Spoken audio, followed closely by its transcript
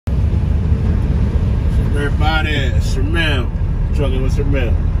everybody? Sir Mel. Trucking with Sir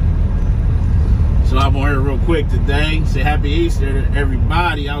Mel. So I'm on here real quick today. Say happy Easter to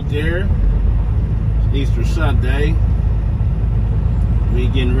everybody out there. It's Easter Sunday. We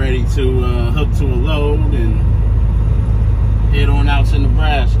getting ready to hook to a load and head on out to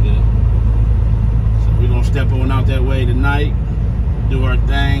Nebraska. So we're gonna step on out that way tonight, do our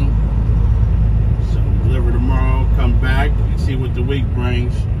thing. So we deliver tomorrow, come back and see what the week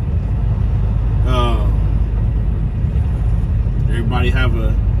brings. Everybody have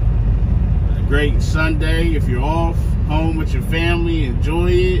a great Sunday. If you're off, home with your family,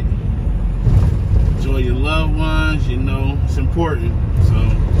 enjoy it. Enjoy your loved ones. You know, it's important. So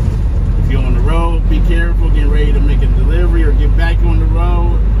if you're on the road, be careful. Get ready to make a delivery or get back on the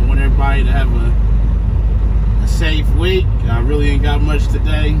road. I want everybody to have a safe week. I really ain't got much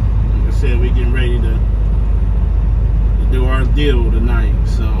today. Like I said, we getting ready to do our deal tonight.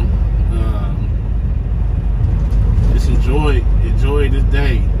 So just enjoy this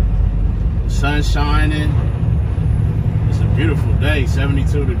day. The sun's shining. It's a beautiful day.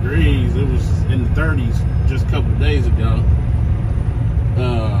 72 degrees. It was in the 30s just a couple days ago.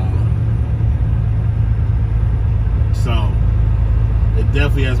 So it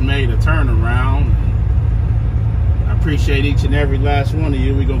definitely has made a turnaround. I appreciate each and every last one of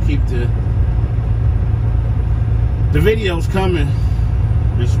you. We're gonna keep the videos coming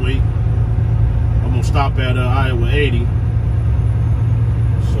this week. I'm gonna stop at Iowa 80,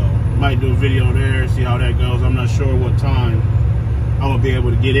 so might do a video there, see how that goes. I'm not sure what time I'm gonna be able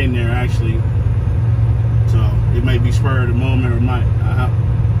to get in there actually, so it may be spur of the moment, or might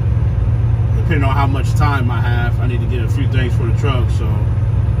depending on how much time I have. I need to get a few things for the truck, so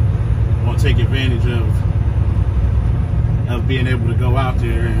I want to take advantage of being able to go out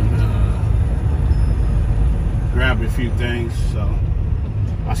there and grab a few things. So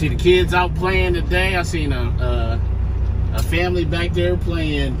I see the kids out playing today. I seen a family back there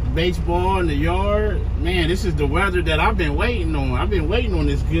playing baseball in the yard. Man, this is the weather that I've been waiting on. I've been waiting on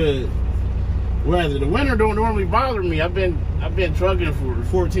this good weather. The winter don't normally bother me. I've been trucking for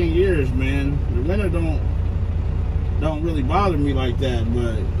 14 years, man. The winter don't really bother me like that,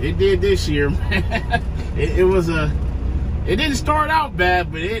 but it did this year, man. It didn't start out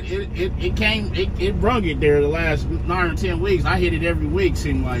bad, but it brung it there the last 9 or 10 weeks. I hit it every week,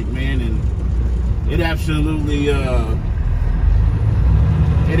 seemed like, man, and it absolutely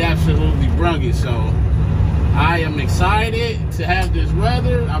brung it. So I am excited to have this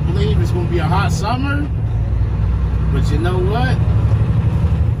weather. I believe it's gonna be a hot summer, but you know what?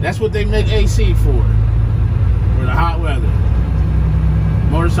 That's what they make AC for the hot weather.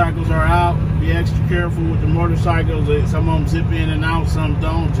 Motorcycles are out. Be extra careful with the motorcycles. Some of them zip in and out, some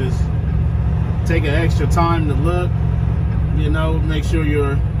don't. Just take an extra time to look. You know, make sure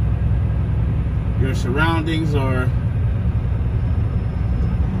your surroundings are,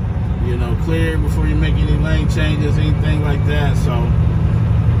 you know, clear before you make any lane changes, anything like that. So,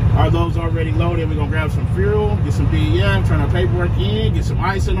 are those already loaded? We're gonna grab some fuel, get some DEF, turn our paperwork in, get some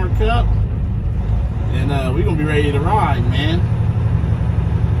ice in our cup, and we're gonna be ready to ride, man.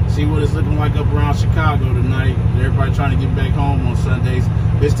 See what it's looking like up around Chicago tonight. Everybody trying to get back home on Sundays.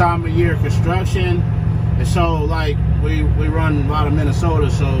 This time of year, construction. And so, like, we run a lot of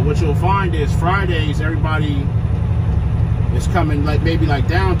Minnesota. So what you'll find is Fridays, everybody is coming, like, maybe like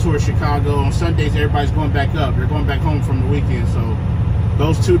down towards Chicago. On Sundays, everybody's going back up. They're going back home from the weekend. So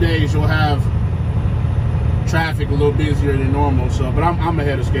those 2 days, you'll have traffic a little busier than normal. So, but I'm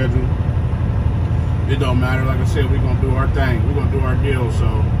ahead of schedule. It don't matter. Like I said, we're going to do our thing. We're going to do our deal.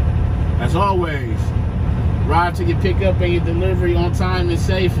 So, as always, ride to your pickup and your delivery on time and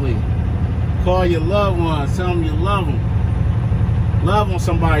safely. Call your loved ones. Tell them you love them. Love on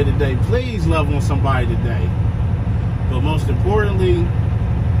somebody today. Please love on somebody today. But most importantly,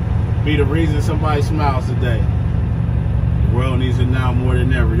 be the reason somebody smiles today. The world needs it now more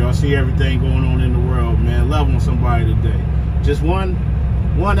than ever. Y'all see everything going on in the world, man. Love on somebody today. Just one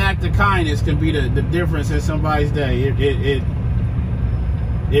act of kindness can be the difference in somebody's day.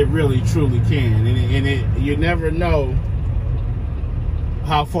 It really truly can, and you never know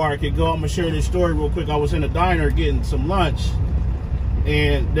how far it could go. I'm gonna share this story real quick. I was in a diner getting some lunch,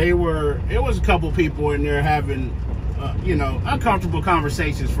 and it was a couple people in there having you know, uncomfortable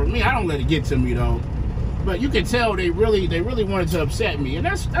conversations. For me, I don't let it get to me though, but you can tell they really wanted to upset me, and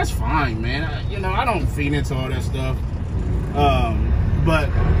that's fine, man. You know, I don't feed into all that stuff. But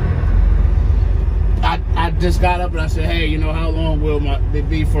I just got up and I said, hey, you know, how long will it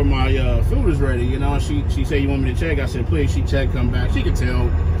be for my food is ready? You know, and she said, you want me to check? I said, please. She checked, come back. She could tell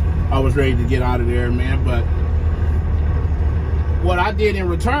I was ready to get out of there, man. But what I did in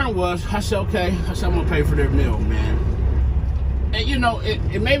return was, I said, okay, I said, I'm gonna pay for their meal, man. And you know,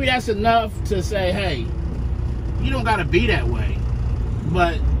 maybe that's enough to say, hey, you don't gotta be that way.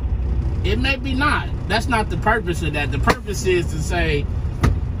 But it may be not. That's not the purpose of that. The purpose is to say,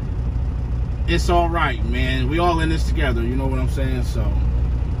 it's all right, man. We all in this together. You know what I'm saying? So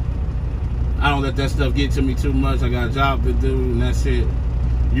I don't let that stuff get to me too much. I got a job to do, and that's it.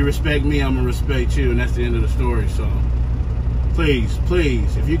 You respect me, I'm gonna respect you, and that's the end of the story. So please,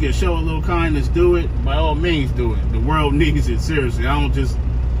 please, if you can show a little kindness, do it. By all means, do it. The world needs it, seriously. I don't just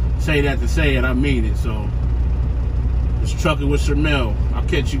say that to say it. I mean it. So it's Trucking with Shermel. I'll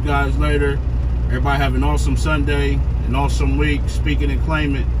catch you guys later. Everybody have an awesome Sunday, an awesome week. Speaking and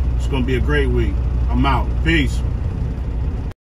claiming. It's going to be a great week. I'm out. Peace.